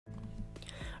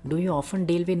Do you often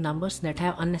deal with numbers that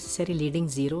have unnecessary leading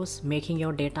zeros, making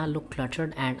your data look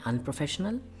cluttered and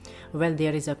unprofessional? Well,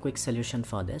 there is a quick solution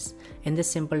for this. In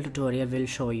this simple tutorial, we'll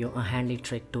show you a handy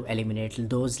trick to eliminate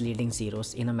those leading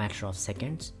zeros in a matter of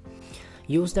seconds.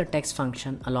 Use the text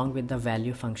function along with the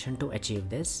value function to achieve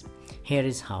this. Here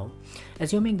is how.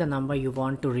 Assuming the number you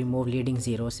want to remove leading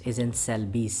zeros is in cell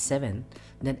B7,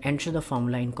 then enter the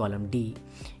formula in column D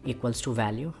equals to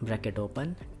value bracket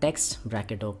open text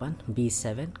bracket open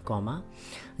B7 comma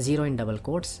 0 in double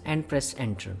quotes and press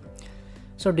enter.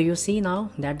 So do you see now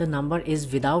that the number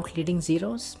is without leading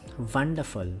zeros?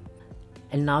 Wonderful.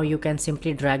 And now you can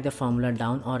simply drag the formula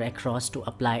down or across to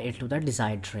apply it to the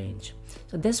desired range.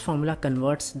 So this formula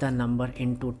converts the number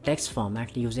into text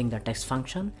format using the text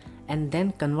function and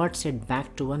then converts it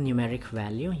back to a numeric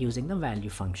value using the value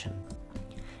function.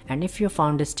 And if you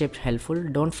found this tip helpful,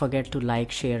 don't forget to like,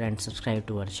 share and subscribe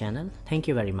to our channel. Thank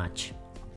you very much.